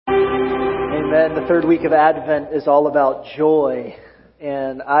Amen. The third week of Advent is all about joy.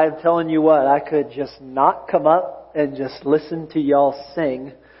 And I'm telling you what, I could just not come up and just listen to y'all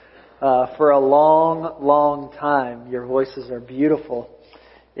sing for a long, long time. Your voices are beautiful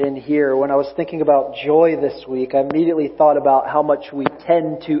in here. When I was thinking about joy this week, I immediately thought about how much we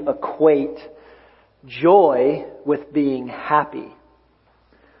tend to equate joy with being happy.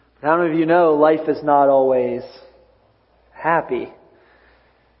 How many of you know life is not always happy?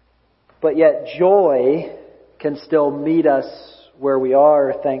 But yet joy can still meet us where we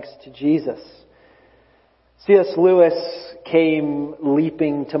are thanks to Jesus. C.S. Lewis came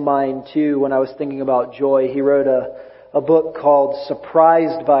leaping to mind too when I was thinking about joy. He wrote a book called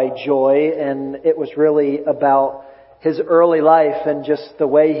Surprised by Joy, and it was really about his early life and just the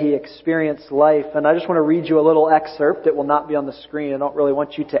way he experienced life. And I just want to read you a little excerpt. It will not be on the screen. I don't really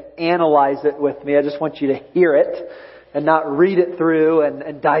want you to analyze it with me. I just want you to hear it and not read it through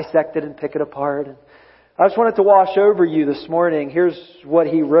and dissect it and pick it apart. I just wanted to wash over you this morning. Here's what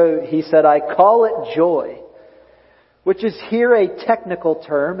he wrote. He said, "I call it joy, which is here a technical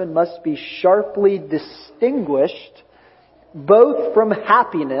term and must be sharply distinguished both from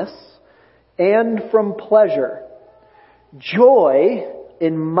happiness and from pleasure. Joy,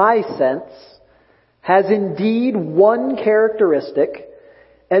 in my sense, has indeed one characteristic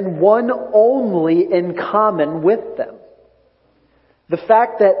and one only in common with them. The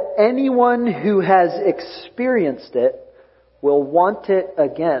fact that anyone who has experienced it will want it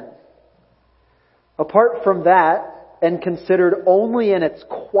again. Apart from that, and considered only in its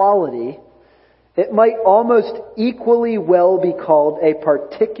quality, it might almost equally well be called a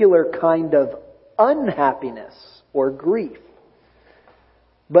particular kind of unhappiness or grief.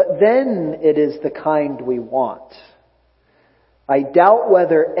 But then it is the kind we want. I doubt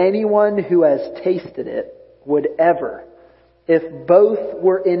whether anyone who has tasted it would ever, if both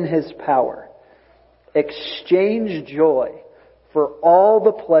were in his power, exchange joy for all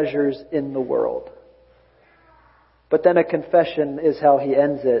the pleasures in the world." But then a confession is how he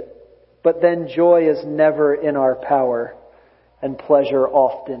ends it. But then joy is never in our power, and pleasure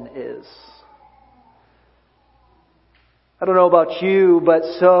often is. I don't know about you, but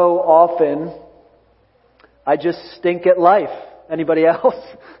so often I just stink at life. Anybody else?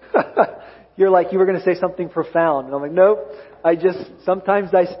 You're like, you were going to say something profound. And I'm like, nope.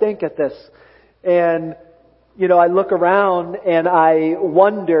 Sometimes I stink at this. And, I look around and I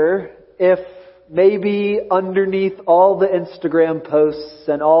wonder if maybe underneath all the Instagram posts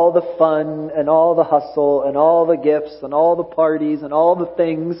and all the fun and all the hustle and all the gifts and all the parties and all the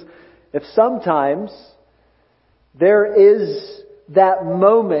things, if sometimes there is that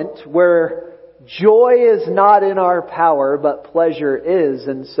moment where joy is not in our power, but pleasure is,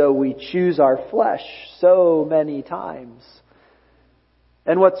 and so we choose our flesh so many times.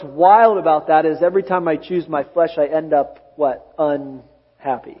 And what's wild about that is every time I choose my flesh, I end up,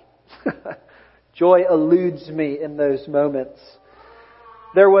 unhappy. Joy eludes me in those moments.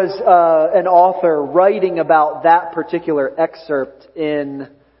 There was an author writing about that particular excerpt in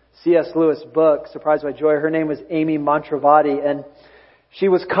C.S. Lewis' book, Surprised by Joy. Her name was Amy Montravati, and she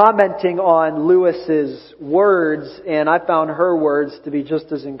was commenting on Lewis's words, and I found her words to be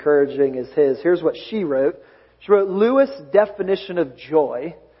just as encouraging as his. Here's what she wrote. She wrote, "Lewis' definition of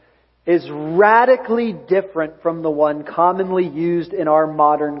joy is radically different from the one commonly used in our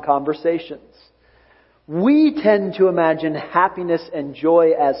modern conversations. We tend to imagine happiness and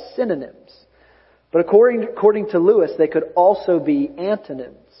joy as synonyms, but according to Lewis, they could also be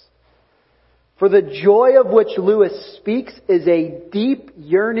antonyms. For the joy of which Lewis speaks is a deep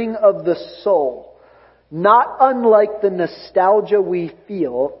yearning of the soul, not unlike the nostalgia we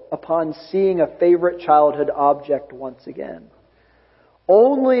feel upon seeing a favorite childhood object once again.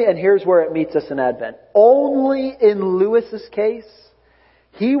 Only, and here's where it meets us in Advent, only in Lewis's case,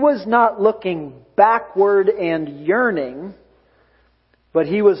 he was not looking backward and yearning, but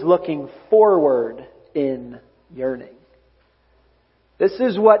he was looking forward in yearning." This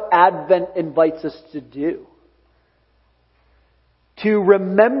is what Advent invites us to do. To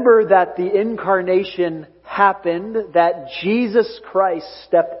remember that the incarnation happened, that Jesus Christ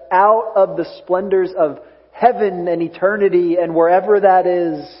stepped out of the splendors of heaven and eternity and wherever that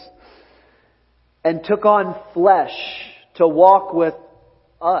is, and took on flesh to walk with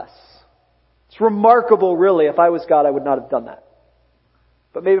us. It's remarkable, really. If I was God, I would not have done that.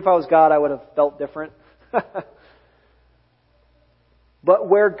 But maybe if I was God, I would have felt different. But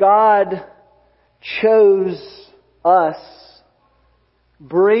where God chose us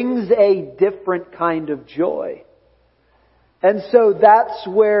brings a different kind of joy. And so that's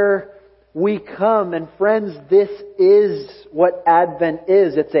where we come, and friends, this is what Advent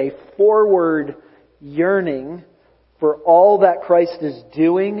is. It's a forward yearning for all that Christ is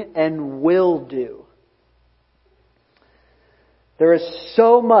doing and will do. There is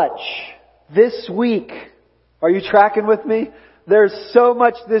so much this week. Are you tracking with me? There's so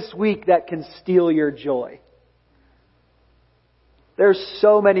much this week that can steal your joy. There's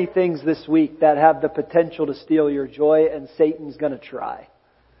so many things this week that have the potential to steal your joy, and Satan's going to try.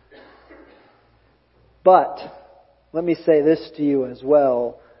 But let me say this to you as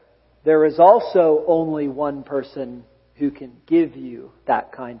well. There is also only one person who can give you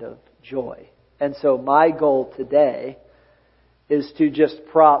that kind of joy. And so my goal today is to just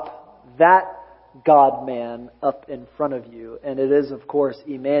prop that God-man up in front of you. And it is, of course,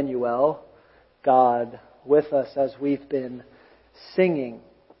 Emmanuel, God with us, as we've been singing.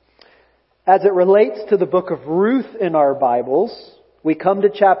 As it relates to the book of Ruth in our Bibles, we come to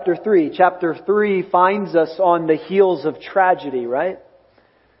chapter 3. Chapter 3 finds us on the heels of tragedy, right?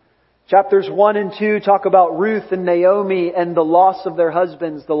 Chapters 1 and 2 talk about Ruth and Naomi and the loss of their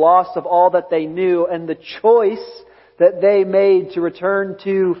husbands, the loss of all that they knew, and the choice that they made to return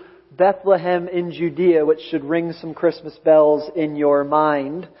to Bethlehem in Judea, which should ring some Christmas bells in your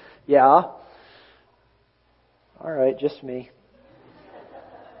mind. Yeah? Alright, just me.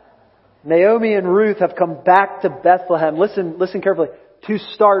 Naomi and Ruth have come back to Bethlehem. Listen carefully. To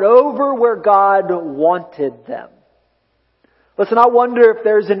start over where God wanted them. Listen, I wonder if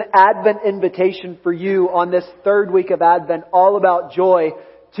there's an Advent invitation for you on this third week of Advent, all about joy,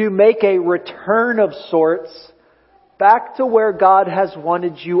 to make a return of sorts back to where God has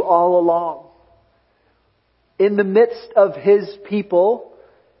wanted you all along. In the midst of His people,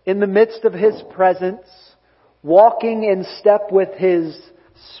 in the midst of His presence, walking in step with His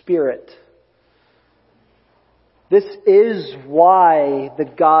Spirit. This is why the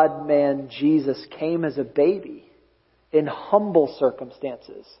God-man Jesus came as a baby in humble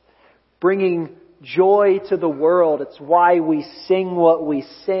circumstances, bringing joy to the world. It's why we sing what we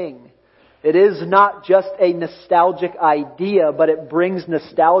sing. It is not just a nostalgic idea, but it brings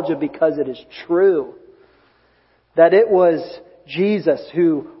nostalgia because it is true. That it was Jesus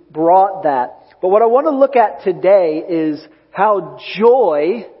who brought that. But what I want to look at today is how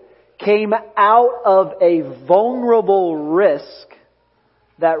joy came out of a vulnerable risk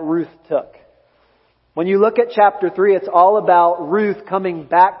that Ruth took. When you look at chapter 3, it's all about Ruth coming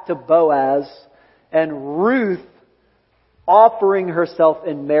back to Boaz and Ruth offering herself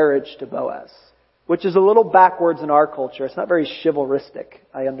in marriage to Boaz, which is a little backwards in our culture. It's not very chivalristic,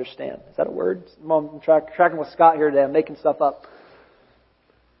 I understand. Is that a word? I'm tracking with Scott here today. I'm making stuff up.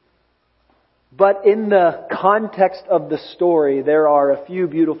 But in the context of the story, there are a few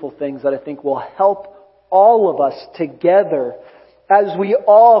beautiful things that I think will help all of us together as we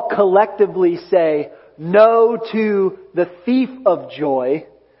all collectively say no to the thief of joy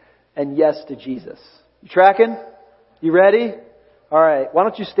and yes to Jesus. You tracking? You ready? Alright, why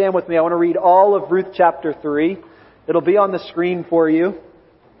don't you stand with me? I want to read all of Ruth chapter 3. It'll be on the screen for you.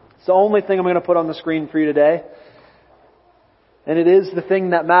 It's the only thing I'm going to put on the screen for you today. And it is the thing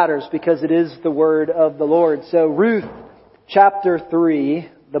that matters because it is the word of the Lord. So Ruth chapter 3,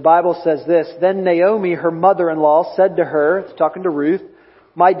 the Bible says this: Then Naomi, her mother-in-law, said to her, it's talking to Ruth,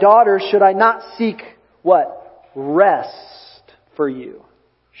 "My daughter, should I not seek," what? "Rest for you.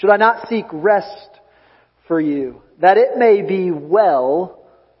 Should I not seek rest for you, that it may be well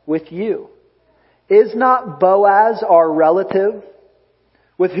with you? Is not Boaz our relative,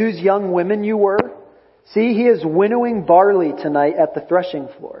 with whose young women you were? See, he is winnowing barley tonight at the threshing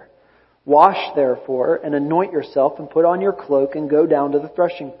floor. Wash, therefore, and anoint yourself, and put on your cloak, and go down to the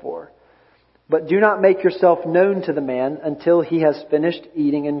threshing floor. But do not make yourself known to the man until he has finished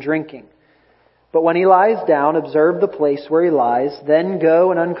eating and drinking. But when he lies down, observe the place where he lies, then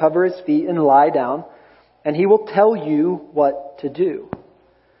go and uncover his feet and lie down, and he will tell you what to do."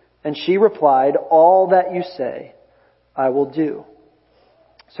 And she replied, "All that you say, I will do."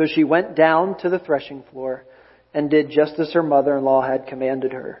 So she went down to the threshing floor and did just as her mother-in-law had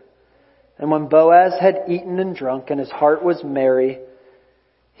commanded her. And when Boaz had eaten and drunk and his heart was merry,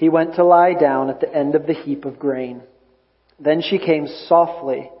 he went to lie down at the end of the heap of grain. Then she came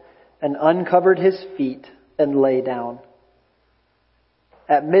softly and uncovered his feet and lay down.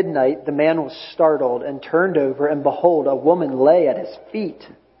 At midnight, the man was startled and turned over, and behold, a woman lay at his feet.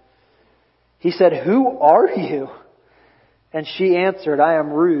 He said, "Who are you?" And she answered, "I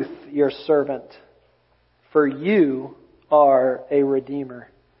am Ruth, your servant, for you are a redeemer."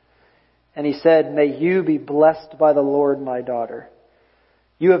 And he said, "May you be blessed by the Lord, my daughter.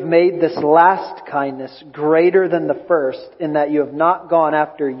 You have made this last kindness greater than the first, in that you have not gone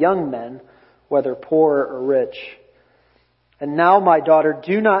after young men, whether poor or rich. And now, my daughter,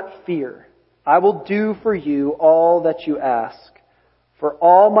 do not fear. I will do for you all that you ask. For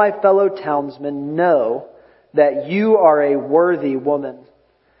all my fellow townsmen know that you are a worthy woman.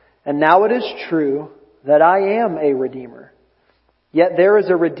 And now it is true that I am a redeemer. Yet there is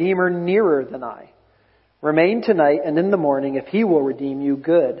a redeemer nearer than I. Remain tonight, and in the morning, if he will redeem you,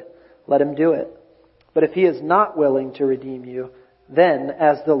 good. Let him do it. But if he is not willing to redeem you, then,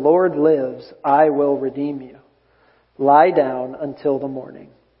 as the Lord lives, I will redeem you. Lie down until the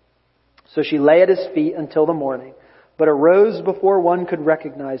morning. So she lay at his feet until the morning, but arose before one could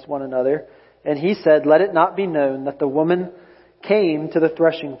recognize one another. And he said, let it not be known that the woman came to the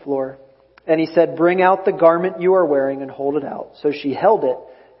threshing floor. And he said, bring out the garment you are wearing and hold it out. So she held it,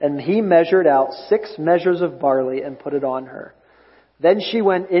 and he measured out 6 measures of barley and put it on her. Then she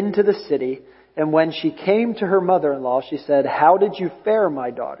went into the city, and when she came to her mother-in-law, she said, how did you fare, my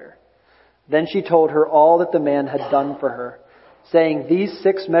daughter? Then she told her all that the man had done for her, saying, these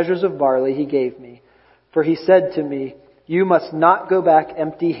 6 measures of barley he gave me. For he said to me, you must not go back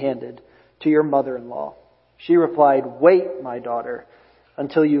empty-handed to your mother-in-law. She replied, wait, my daughter,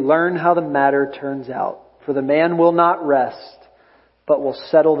 until you learn how the matter turns out. For the man will not rest, but will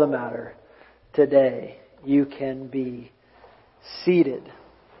settle the matter today. You can be seated.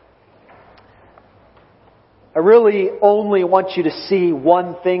 I really only want you to see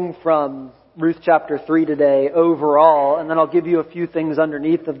one thing from Ruth chapter 3 today overall, and then I'll give you a few things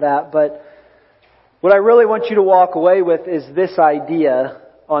underneath of that. But what I really want you to walk away with is this idea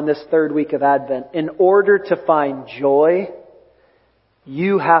on this third week of Advent. In order to find joy,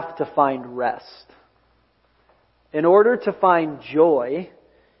 you have to find rest. In order to find joy,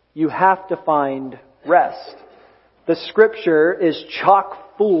 you have to find rest. The scripture is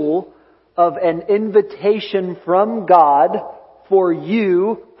chock full of an invitation from God for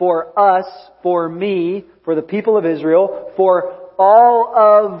you, for us, for me, for the people of Israel, for all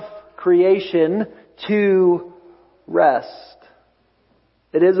of creation to rest.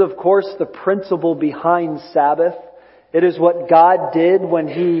 It is, of course, the principle behind Sabbath. It is what God did when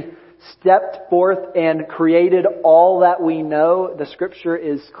He stepped forth and created all that we know. The scripture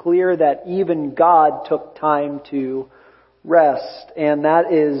is clear that even God took time to rest. And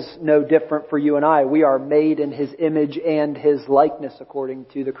that is no different for you and I. We are made in His image and His likeness according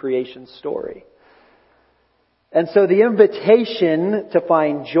to the creation story. And so the invitation to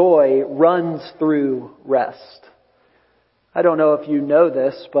find joy runs through rest. I don't know if you know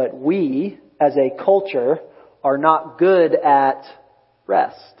this, but we, as a culture, are not good at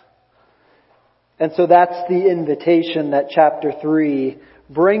rest. And so that's the invitation that chapter 3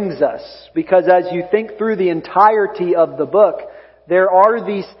 brings us. Because as you think through the entirety of the book, there are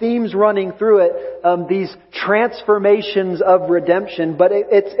these themes running through it, these transformations of redemption. But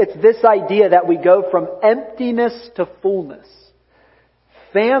it's this idea that we go from emptiness to fullness,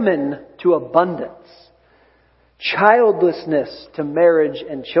 famine to abundance, childlessness to marriage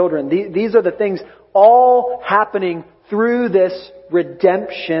and children. These are the things all happening through this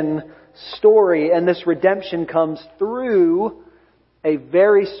redemption story. And this redemption comes through a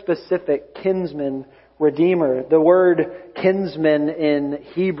very specific kinsman redeemer. The word kinsman in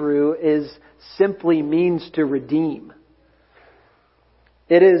Hebrew simply means to redeem.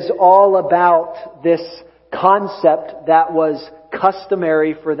 It is all about this concept that was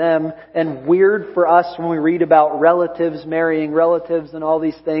customary for them and weird for us when we read about relatives marrying relatives and all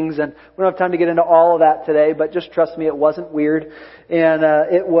these things. And we don't have time to get into all of that today, but just trust me, it wasn't weird. And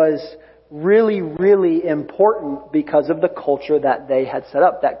it was really, really important because of the culture that they had set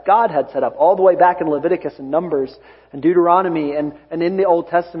up, that God had set up all the way back in Leviticus and Numbers and Deuteronomy and in the Old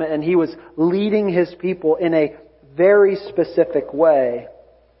Testament. And He was leading His people in a very specific way.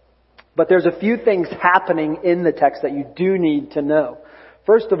 But there's a few things happening in the text that you do need to know.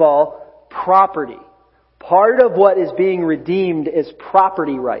 First of all, property. Part of what is being redeemed is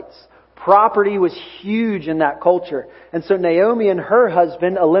property rights. Property was huge in that culture. And so Naomi and her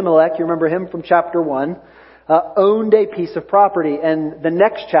husband, Elimelech, you remember him from chapter 1, owned a piece of property. And the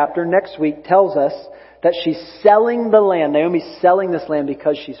next chapter, next week, tells us that she's selling the land. Naomi's selling this land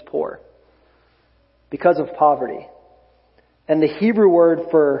because she's poor. Because of poverty. And the Hebrew word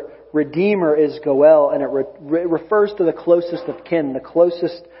for redeemer is goel, and it refers to the closest of kin, the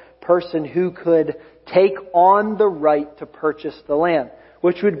closest person who could take on the right to purchase the land,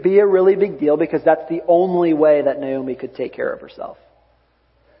 which would be a really big deal because that's the only way that Naomi could take care of herself.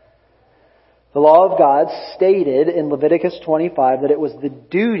 The law of God stated in Leviticus 25 that it was the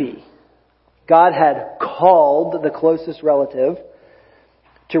duty. God had called the closest relative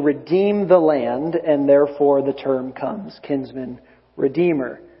to redeem the land, and therefore the term comes, kinsman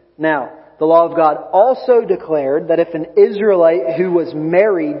redeemer. Now, the law of God also declared that if an Israelite who was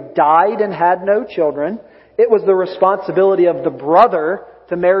married died and had no children, it was the responsibility of the brother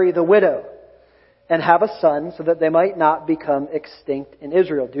to marry the widow and have a son so that they might not become extinct in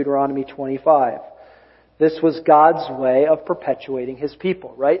Israel. Deuteronomy 25. This was God's way of perpetuating His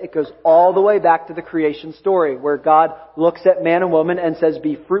people, right? It goes all the way back to the creation story where God looks at man and woman and says,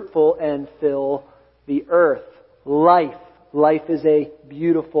 be fruitful and fill the earth. Life. Life is a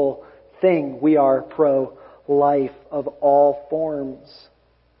beautiful thing. We are pro-life of all forms.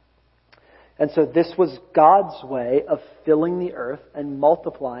 And so this was God's way of filling the earth and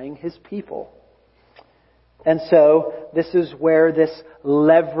multiplying His people. And so this is where this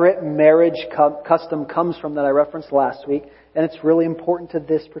levirate marriage custom comes from that I referenced last week. And it's really important to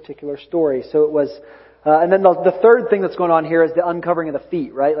this particular story. So it was, and then the third thing that's going on here is the uncovering of the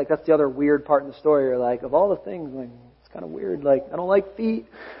feet, right? Like that's the other weird part in the story. You're like, of all the things, like, it's kind of weird. Like, I don't like feet.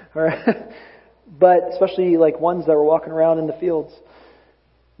 But especially like ones that were walking around in the fields.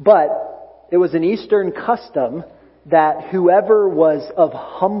 But it was an Eastern custom that whoever was of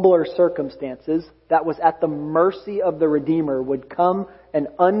humbler circumstances, that was at the mercy of the Redeemer, would come and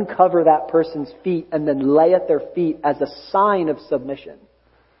uncover that person's feet and then lay at their feet as a sign of submission,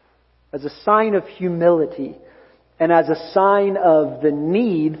 as a sign of humility, and as a sign of the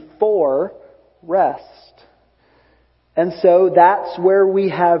need for rest. And so that's where we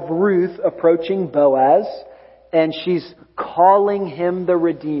have Ruth approaching Boaz, and she's calling him the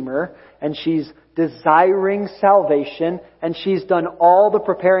Redeemer, and she's desiring salvation, and she's done all the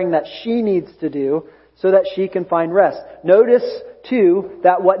preparing that she needs to do so that she can find rest. Notice, too,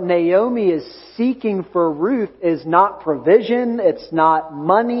 that what Naomi is seeking for Ruth is not provision, it's not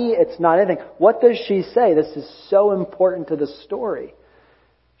money, it's not anything. What does she say? This is so important to the story.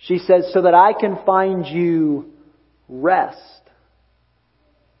 She says, so that I can find you rest.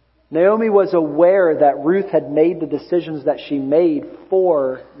 Naomi was aware that Ruth had made the decisions that she made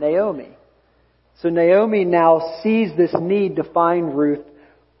for Naomi. So Naomi now sees this need to find Ruth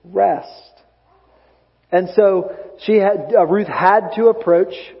rest. And so Ruth had to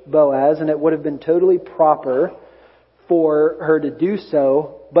approach Boaz, and it would have been totally proper for her to do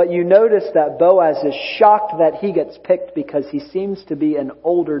so. But you notice that Boaz is shocked that he gets picked because he seems to be an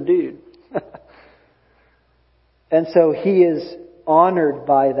older dude. And so he is honored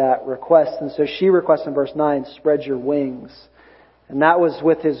by that request. And so she requests in verse 9, spread your wings. And that was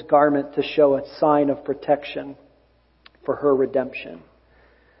with his garment to show a sign of protection for her redemption.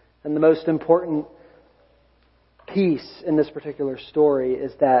 And the most important piece in this particular story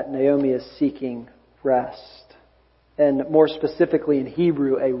is that Naomi is seeking rest. And more specifically in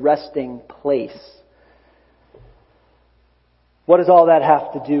Hebrew, a resting place. What does all that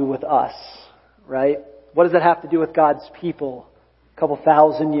have to do with us, right? What does that have to do with God's people a couple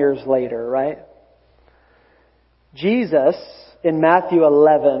thousand years later, right? Jesus, in Matthew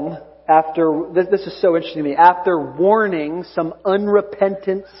 11, this is so interesting to me, after warning some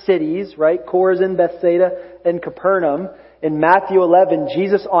unrepentant cities, right? Chorazin, Bethsaida, and Capernaum, in Matthew 11,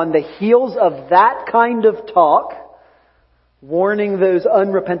 Jesus, on the heels of that kind of talk, warning those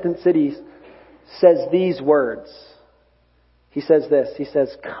unrepentant cities, says these words. He says this, he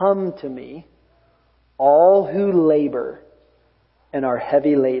says, come to me, all who labor and are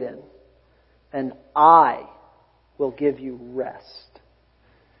heavy laden, and I will give you rest.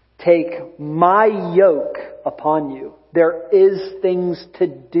 Take my yoke upon you. There is things to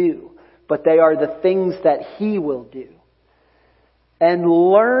do, but they are the things that He will do. And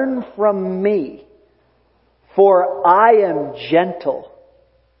learn from me, for I am gentle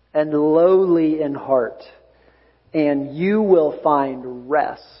and lowly in heart, and you will find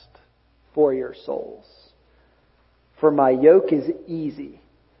rest for your souls. For my yoke is easy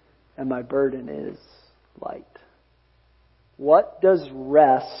and my burden is light. What does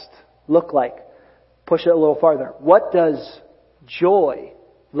rest look like? Push it a little farther. What does joy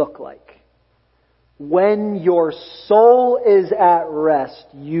look like? When your soul is at rest,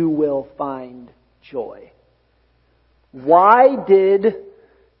 you will find joy. Why did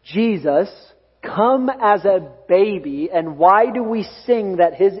Jesus come as a baby, and why do we sing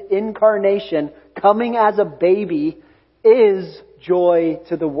that His incarnation, coming as a baby, is joy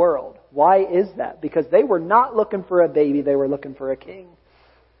to the world? Why is that? Because they were not looking for a baby, they were looking for a king.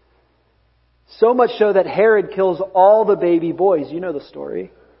 So much so that Herod kills all the baby boys. You know the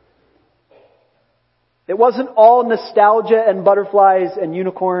story. It wasn't all nostalgia and butterflies and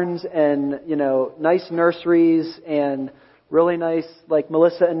unicorns and, nice nurseries and really nice, like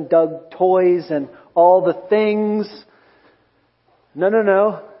Melissa and Doug toys and all the things.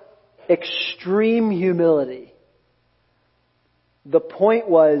 No. Extreme humility. The point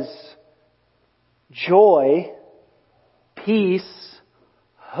was joy, peace,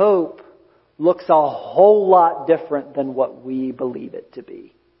 hope looks a whole lot different than what we believe it to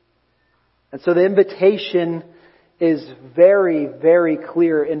be. And so the invitation is very, very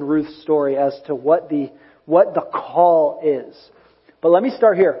clear in Ruth's story as to what the call is. But let me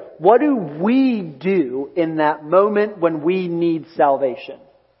start here. What do we do in that moment when we need salvation?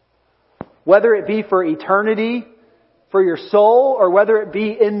 Whether it be for eternity, for your soul, or whether it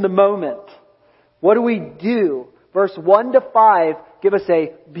be in the moment. What do we do? Verse 1 to 5 give us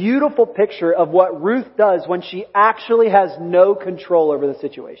a beautiful picture of what Ruth does when she actually has no control over the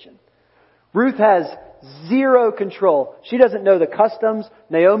situation. Ruth has zero control. She doesn't know the customs.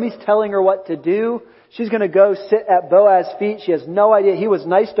 Naomi's telling her what to do. She's going to go sit at Boaz's feet. She has no idea. He was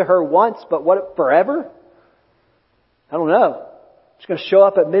nice to her once, but what, forever? I don't know. She's going to show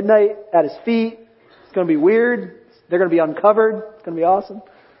up at midnight at his feet. It's going to be weird. They're going to be uncovered. It's going to be awesome.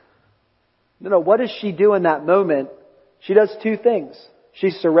 No, what does she do in that moment? She does two things. She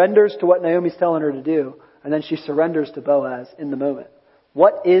surrenders to what Naomi's telling her to do, and then she surrenders to Boaz in the moment.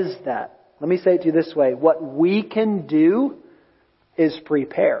 What is that? Let me say it to you this way. What we can do is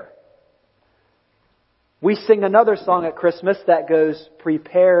prepare. We sing another song at Christmas that goes,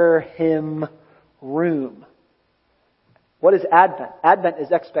 prepare him room. What is Advent? Advent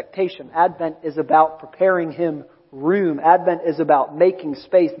is expectation. Advent is about preparing him room. Advent is about making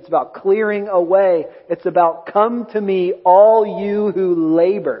space. It's about clearing away. It's about come to me, all you who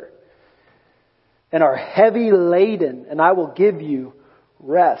labor and are heavy laden, and I will give you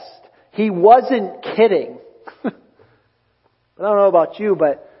rest. He wasn't kidding. I don't know about you,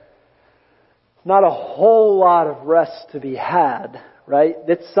 but not a whole lot of rest to be had, right?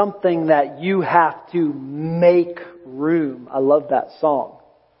 It's something that you have to make room. I love that song.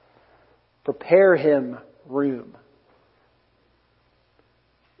 Prepare him room.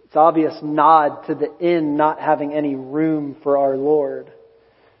 It's obvious nod to the inn not having any room for our Lord.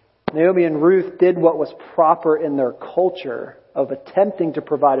 Naomi and Ruth did what was proper in their culture of attempting to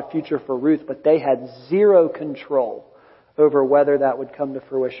provide a future for Ruth, but they had zero control over whether that would come to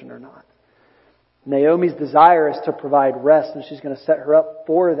fruition or not. Naomi's desire is to provide rest, and she's going to set her up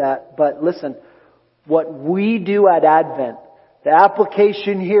for that. But listen, what we do at Advent, the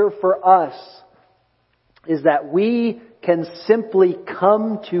application here for us is that we can simply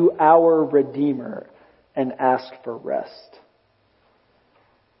come to our Redeemer and ask for rest.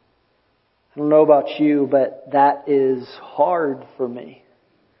 I don't know about you, but that is hard for me.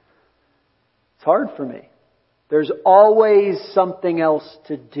 It's hard for me. There's always something else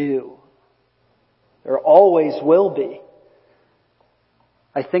to do. There always will be.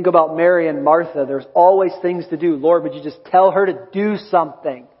 I think about Mary and Martha. There's always things to do. Lord, would you just tell her to do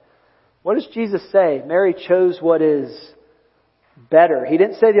something? What does Jesus say? Mary chose what is better. He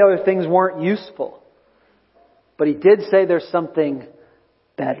didn't say the other things weren't useful. But He did say there's something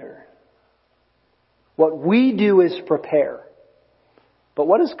better. What we do is prepare. But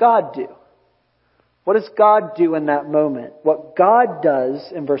what does God do? What does God do in that moment? What God does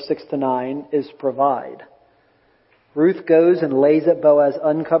in verse 6 to 9 is provide. Ruth goes and lays at Boaz's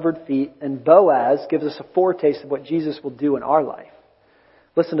uncovered feet, and Boaz gives us a foretaste of what Jesus will do in our life.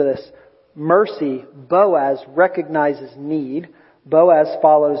 Listen to this. Mercy, Boaz recognizes need. Boaz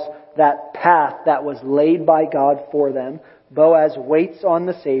follows that path that was laid by God for them. Boaz waits on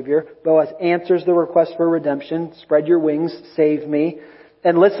the Savior. Boaz answers the request for redemption. Spread your wings, save me.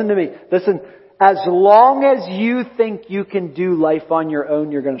 And listen to me. Listen, as long as you think you can do life on your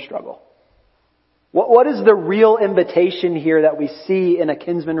own, you're going to struggle. What is the real invitation here that we see in a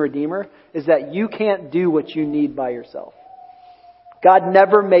kinsman redeemer? Is that you can't do what you need by yourself. God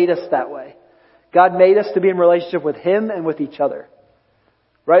never made us that way. God made us to be in relationship with Him and with each other.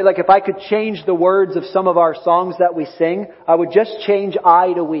 Right? Like if I could change the words of some of our songs that we sing, I would just change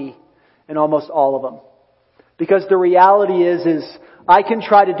I to we in almost all of them. Because the reality is I can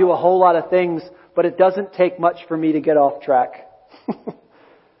try to do a whole lot of things, but it doesn't take much for me to get off track.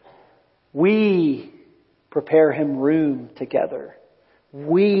 We prepare Him room together.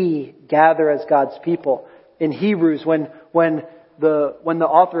 We gather as God's people. In Hebrews, when the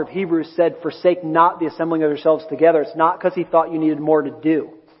author of Hebrews said, forsake not the assembling of yourselves together, it's not because he thought you needed more to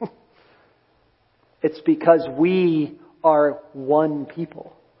do. It's because we are one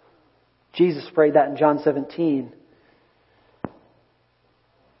people. Jesus prayed that in John 17.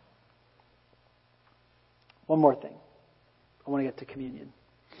 One more thing. I want to get to communion.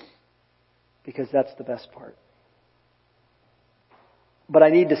 Because that's the best part. But I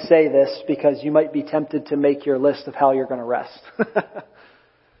need to say this because you might be tempted to make your list of how you're going to rest.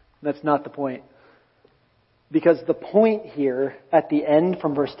 That's not the point. Because the point here at the end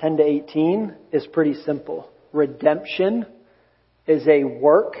from verse 10 to 18 is pretty simple. Redemption is a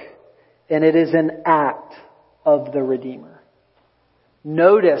work and it is an act of the Redeemer.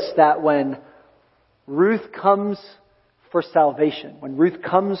 Notice that when Ruth comes for salvation, when Ruth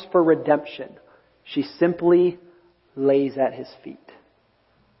comes for redemption, she simply lays at his feet.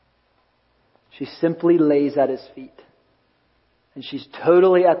 She simply lays at his feet. And she's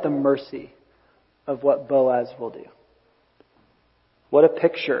totally at the mercy of what Boaz will do. What a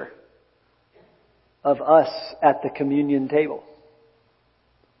picture of us at the communion table.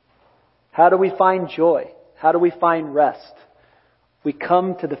 How do we find joy? How do we find rest? We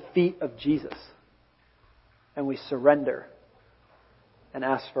come to the feet of Jesus and we surrender and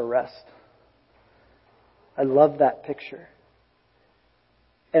ask for rest. I love that picture.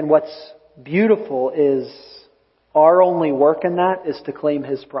 And what's beautiful is our only work in that is to claim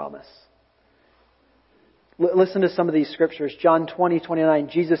His promise. Listen to some of these scriptures. John 20:29.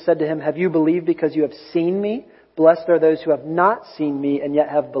 Jesus said to him, "Have you believed because you have seen me? Blessed are those who have not seen me and yet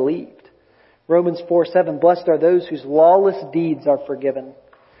have believed." Romans 4:7. Blessed are those whose lawless deeds are forgiven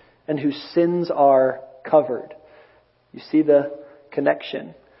and whose sins are covered. You see the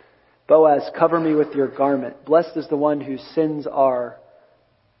connection. Boaz, cover me with your garment. Blessed is the one whose sins are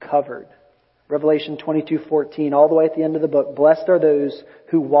covered. Revelation 22:14, all the way at the end of the book. Blessed are those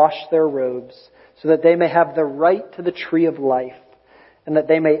who wash their robes, so that they may have the right to the tree of life, and that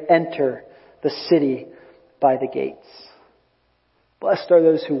they may enter the city by the gates. Blessed are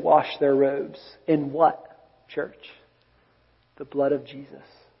those who wash their robes. In what, church? The blood of Jesus.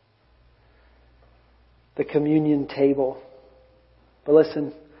 The communion table. But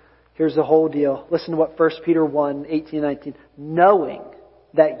listen, here's the whole deal. Listen to what 1 Peter 1:18-19. Knowing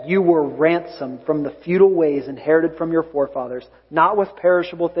that you were ransomed from the futile ways inherited from your forefathers, not with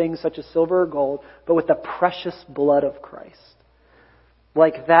perishable things such as silver or gold, but with the precious blood of Christ,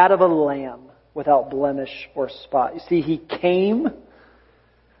 like that of a lamb without blemish or spot. You see, He came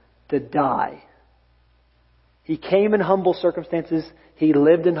to die. He came in humble circumstances. He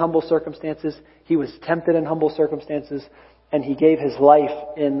lived in humble circumstances. He was tempted in humble circumstances. And He gave His life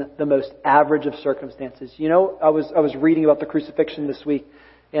in the most average of circumstances. You know, I was reading about the crucifixion this week,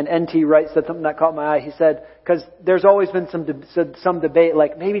 and N.T. Wright said something that caught my eye. He said, because there's always been some debate,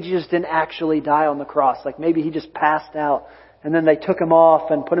 like maybe Jesus didn't actually die on the cross, like maybe He just passed out, and then they took Him off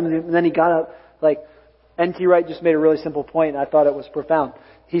and put Him in, and then He got up. Like N.T. Wright just made a really simple point, and I thought it was profound.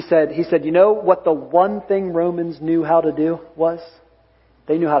 He said, you know what the one thing Romans knew how to do was?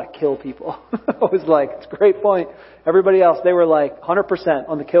 They knew how to kill people. I was like, it's a great point. Everybody else, they were like 100%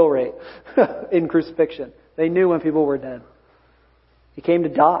 on the kill rate in crucifixion. They knew when people were dead. He came to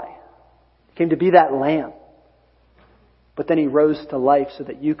die. He came to be that lamb. But then He rose to life so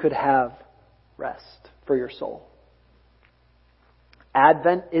that you could have rest for your soul.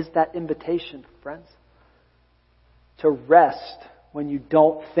 Advent is that invitation, friends, to rest when you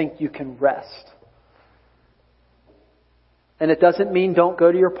don't think you can rest. And it doesn't mean don't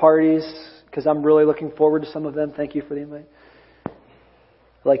go to your parties, because I'm really looking forward to some of them. Thank you for the invite. I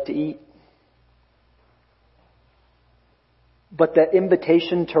like to eat. But that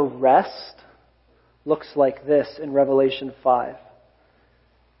invitation to rest looks like this in Revelation 5.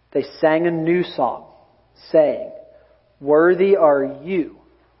 They sang a new song, saying, "Worthy are you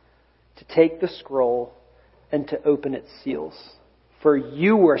to take the scroll and to open its seals. For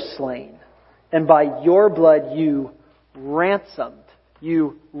you were slain, and by your blood you ransomed,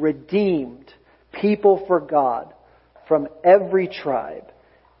 you redeemed people for God from every tribe,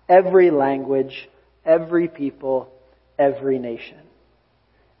 every language, every people, every nation.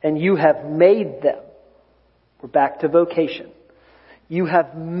 And you have made them," we're back to vocation, "you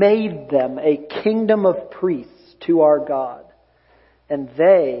have made them a kingdom of priests to our God, and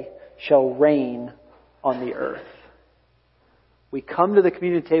they shall reign on the earth." We come to the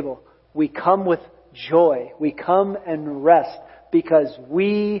communion table. We come with joy. We come and rest because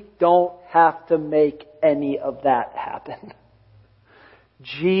we don't have to make any of that happen.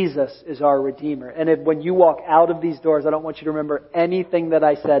 Jesus is our Redeemer. And when you walk out of these doors, I don't want you to remember anything that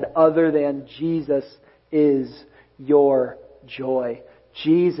I said other than Jesus is your joy.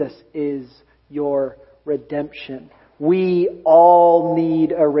 Jesus is your redemption. We all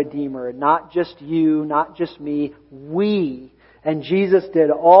need a Redeemer. Not just you, not just me. We. And Jesus did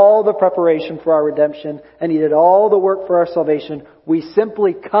all the preparation for our redemption, and He did all the work for our salvation. We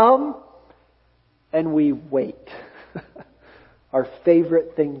simply come and we wait. Our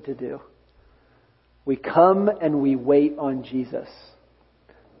favorite thing to do. We come and we wait on Jesus.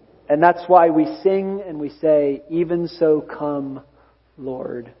 And that's why we sing and we say, even so come,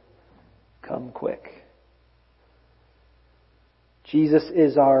 Lord, come quick. Jesus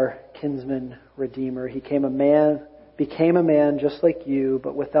is our kinsman redeemer. He became a man just like you,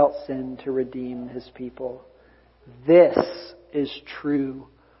 but without sin to redeem His people. This is true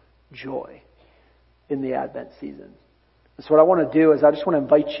joy in the Advent season. So what I want to do is I just want to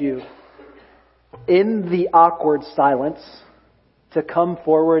invite you in the awkward silence to come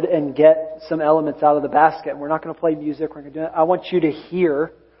forward and get some elements out of the basket. And we're not going to play music. We're going to do it. I want you to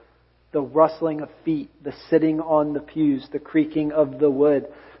hear the rustling of feet, the sitting on the pews, the creaking of the wood.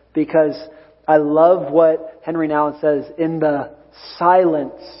 Because I love what Henry Nouwen says, in the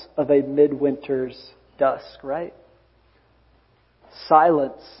silence of a midwinter's dusk, right?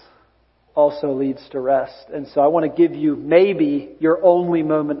 Silence also leads to rest. And so I want to give you maybe your only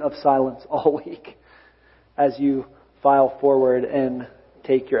moment of silence all week as you file forward and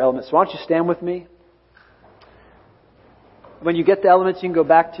take your elements. So why don't you stand with me? When you get the elements, you can go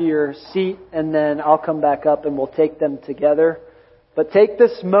back to your seat, and then I'll come back up and we'll take them together. But take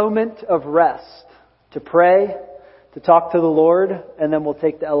this moment of rest to pray, to talk to the Lord, and then we'll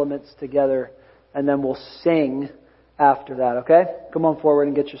take the elements together, and then we'll sing after that, okay? Come on forward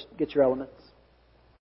and get your elements.